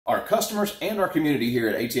Our customers and our community here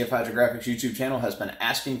at ATF Hydrographics YouTube channel has been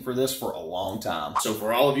asking for this for a long time. So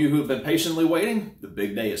for all of you who have been patiently waiting, the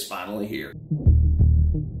big day is finally here.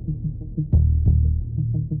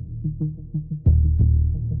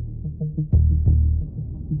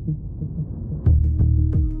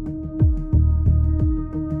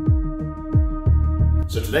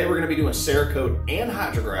 So today we're going to be doing Cerakote and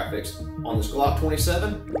Hydrographics on this Glock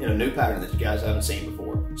 27 in a new pattern that you guys haven't seen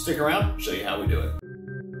before. Stick around, I'll show you how we do it.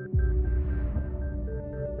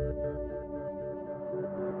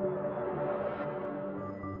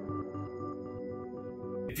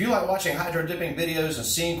 If you like watching hydro dipping videos and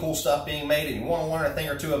seeing cool stuff being made and you want to learn a thing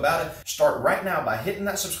or two about it, start right now by hitting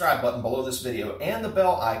that subscribe button below this video and the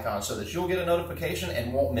bell icon so that you'll get a notification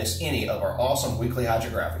and won't miss any of our awesome weekly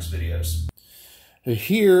hydrographics videos.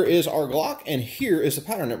 Here is our Glock, and here is the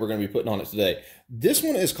pattern that we're going to be putting on it today. This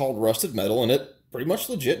one is called Rusted Metal, and it pretty much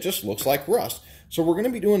legit just looks like rust. So we're going to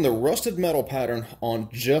be doing the Rusted Metal pattern on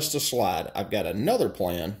just a slide. I've got another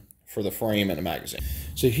plan for the frame and the magazine.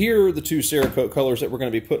 So here are the two Cerakote colors that we're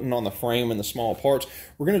going to be putting on the frame and the small parts.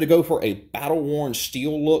 We're going to go for a battle-worn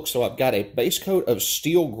steel look. So I've got a base coat of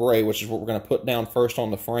steel gray, which is what we're going to put down first on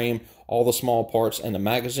the frame, all the small parts and the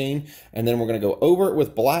magazine, and then we're going to go over it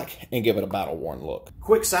with black and give it a battle-worn look.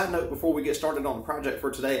 Quick side note before we get started on the project for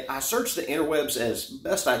today, I searched the interwebs as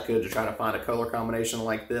best I could to try to find a color combination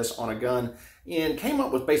like this on a gun and came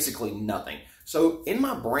up with basically nothing. So in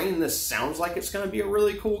my brain, this sounds like it's going to be a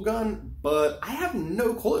really cool gun, but I have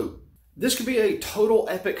no clue. This could be a total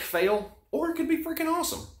epic fail, or it could be freaking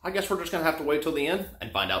awesome. I guess we're just going to have to wait till the end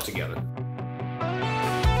and find out together.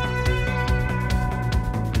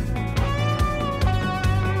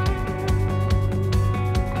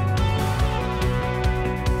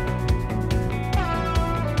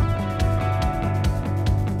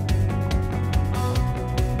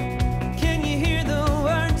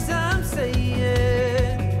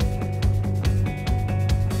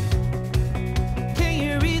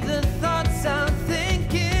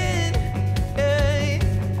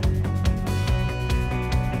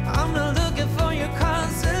 I'm not looking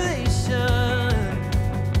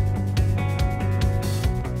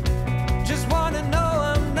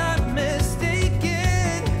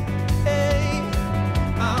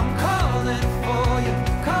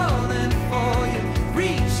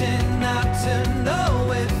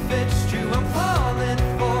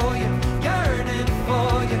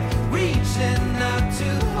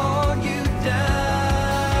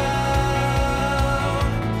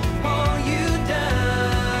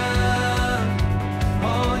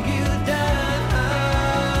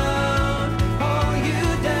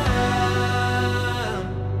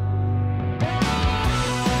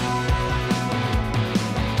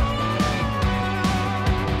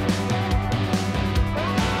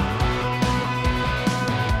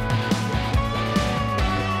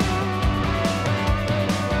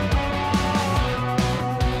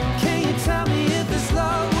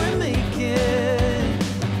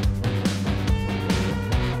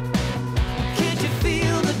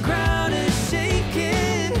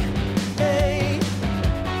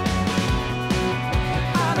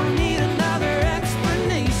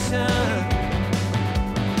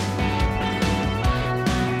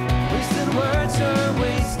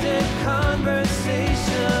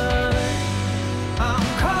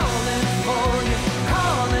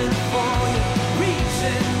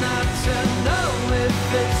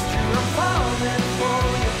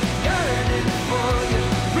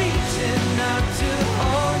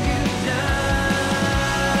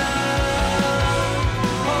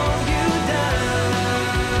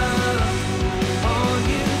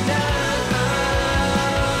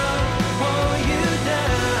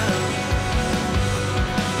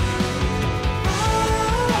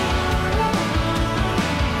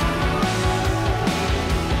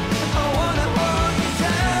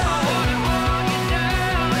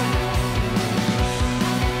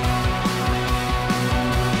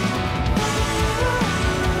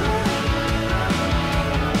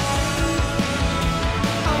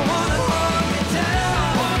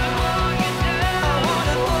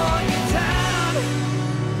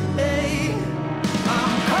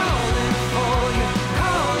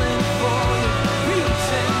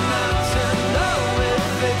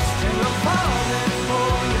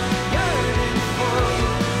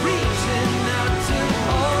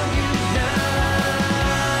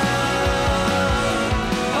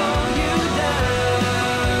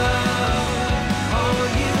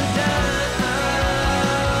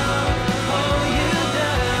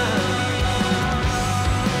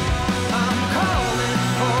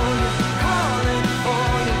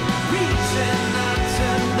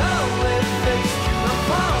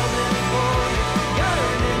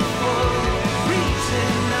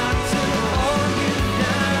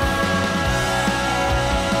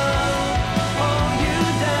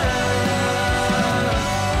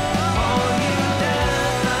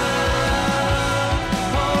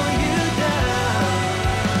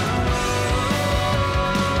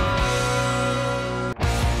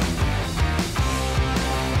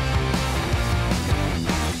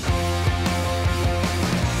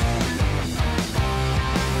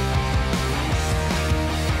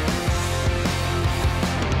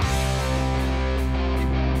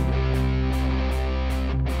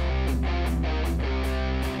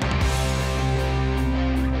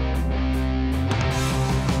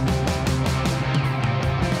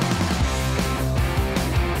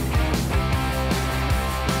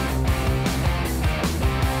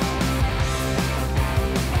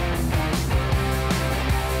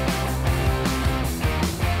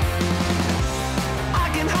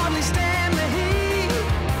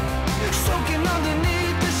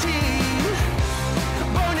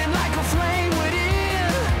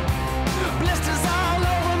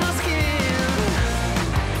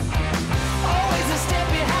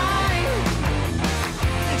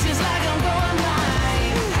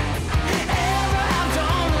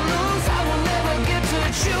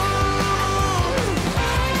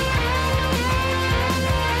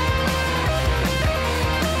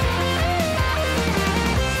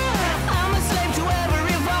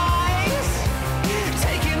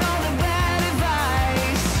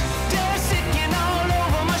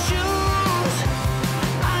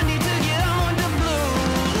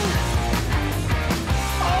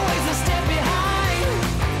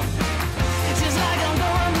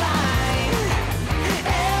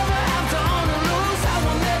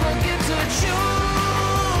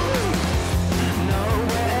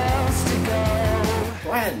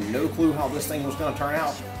how this thing was going to turn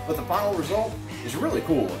out, but the final result is really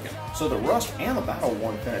cool looking. So the rust and the battle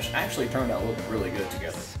worn finish actually turned out looking really good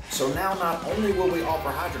together. So now not only will we offer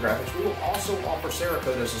Hydrographics, we will also offer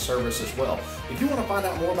Cerakote as a service as well. If you want to find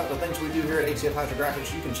out more about the things we do here at ATF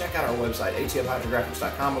Hydrographics, you can check out our website,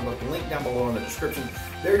 atfhydrographics.com, or the link down below in the description.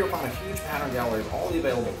 There you'll find a huge pattern gallery of all the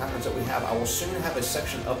available patterns that we have. I will soon have a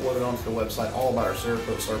section uploaded onto the website all about our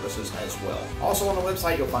Cerakote services as well. Also on the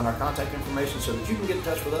website, you'll find our contact information so that you can get in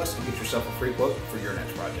touch with us and get yourself a free quote for your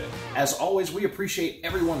next project. As always, we appreciate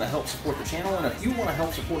everyone that helps support the channel, and if you want to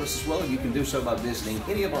help support us as well, you can do so by visiting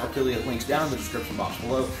any of our affiliate links down in the description box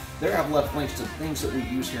below. There I've left links to things that we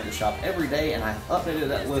use here in the shop every day, and I've updated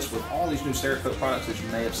that list with all these new Cerakote products that you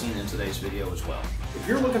may have seen in today's video as well. If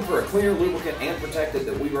you're looking for a cleaner, lubricant, and protectant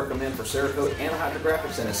that we recommend for Cerakote and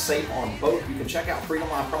Hydrographics and is safe on both, you can check out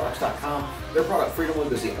freedomlineproducts.com. Their product Freedom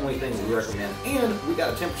Lube is the only thing we recommend, and we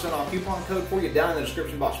got a 10% off coupon code for you down in the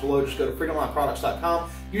description box below. Just go to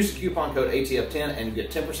freedomlineproducts.com, use the coupon code ATF10, and you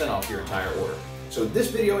get 10% off your entire order. So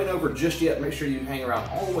this video ain't over just yet. Make sure you hang around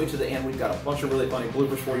all the way to the end. We've got a bunch of really funny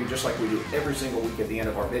bloopers for you, just like we do every single week at the end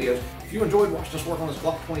of our videos. If you enjoyed watching us work on this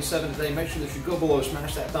Glock 27 today, make sure that you go below,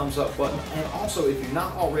 smash that thumbs up button, and also if you're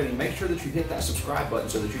not already, make sure that you hit that subscribe button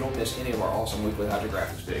so that you don't miss any of our awesome weekly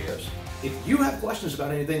Hydrographics videos. If you have questions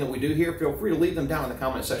about anything that we do here, feel free to leave them down in the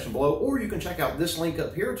comment section below, or you can check out this link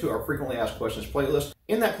up here to our frequently asked questions playlist.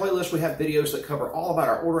 In that playlist, we have videos that cover all about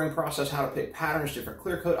our ordering process, how to pick patterns, different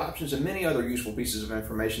clear coat options, and many other useful pieces of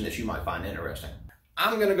information that you might find interesting.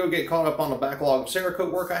 I'm going to go get caught up on the backlog of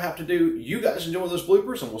Cerakote work I have to do. You guys enjoy those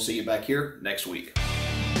bloopers, and we'll see you back here next week.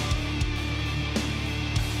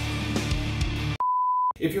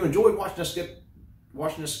 If you enjoyed watching us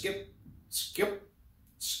skip.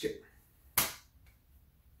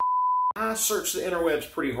 I searched the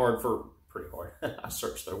interwebs pretty hard. I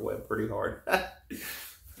searched the web pretty hard.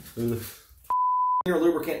 Your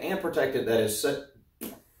lubricant and protectant that is set.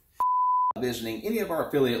 Visiting any of our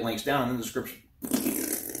affiliate links down in the description.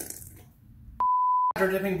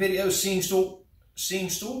 Hydro dipping videos, seeing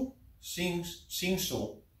stool.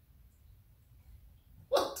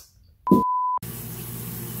 What?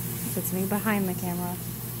 It's me behind the camera.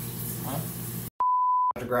 Huh?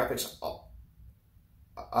 Hydrographics.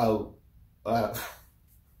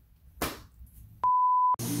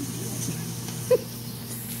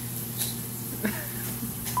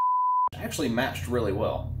 Actually matched really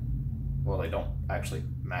well. Well, they don't actually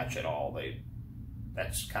match at all.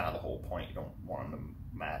 That's kind of the whole point. You don't want them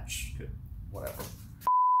to match. Whatever.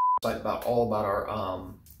 It's like all about our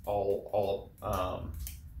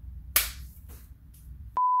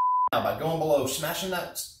by going below, smashing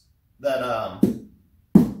the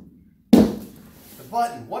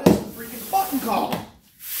button. What is the freaking button called?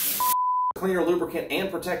 Cleaner lubricant and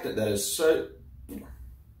protectant that is so.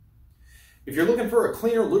 If you're looking for a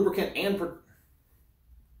cleaner lubricant and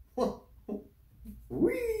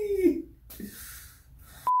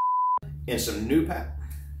and some new pattern.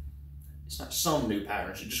 It's not some new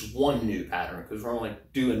patterns, it's just one new pattern because we're only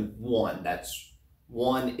doing one. That's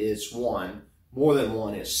one is one. More than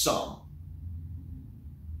one is some.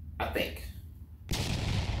 I think.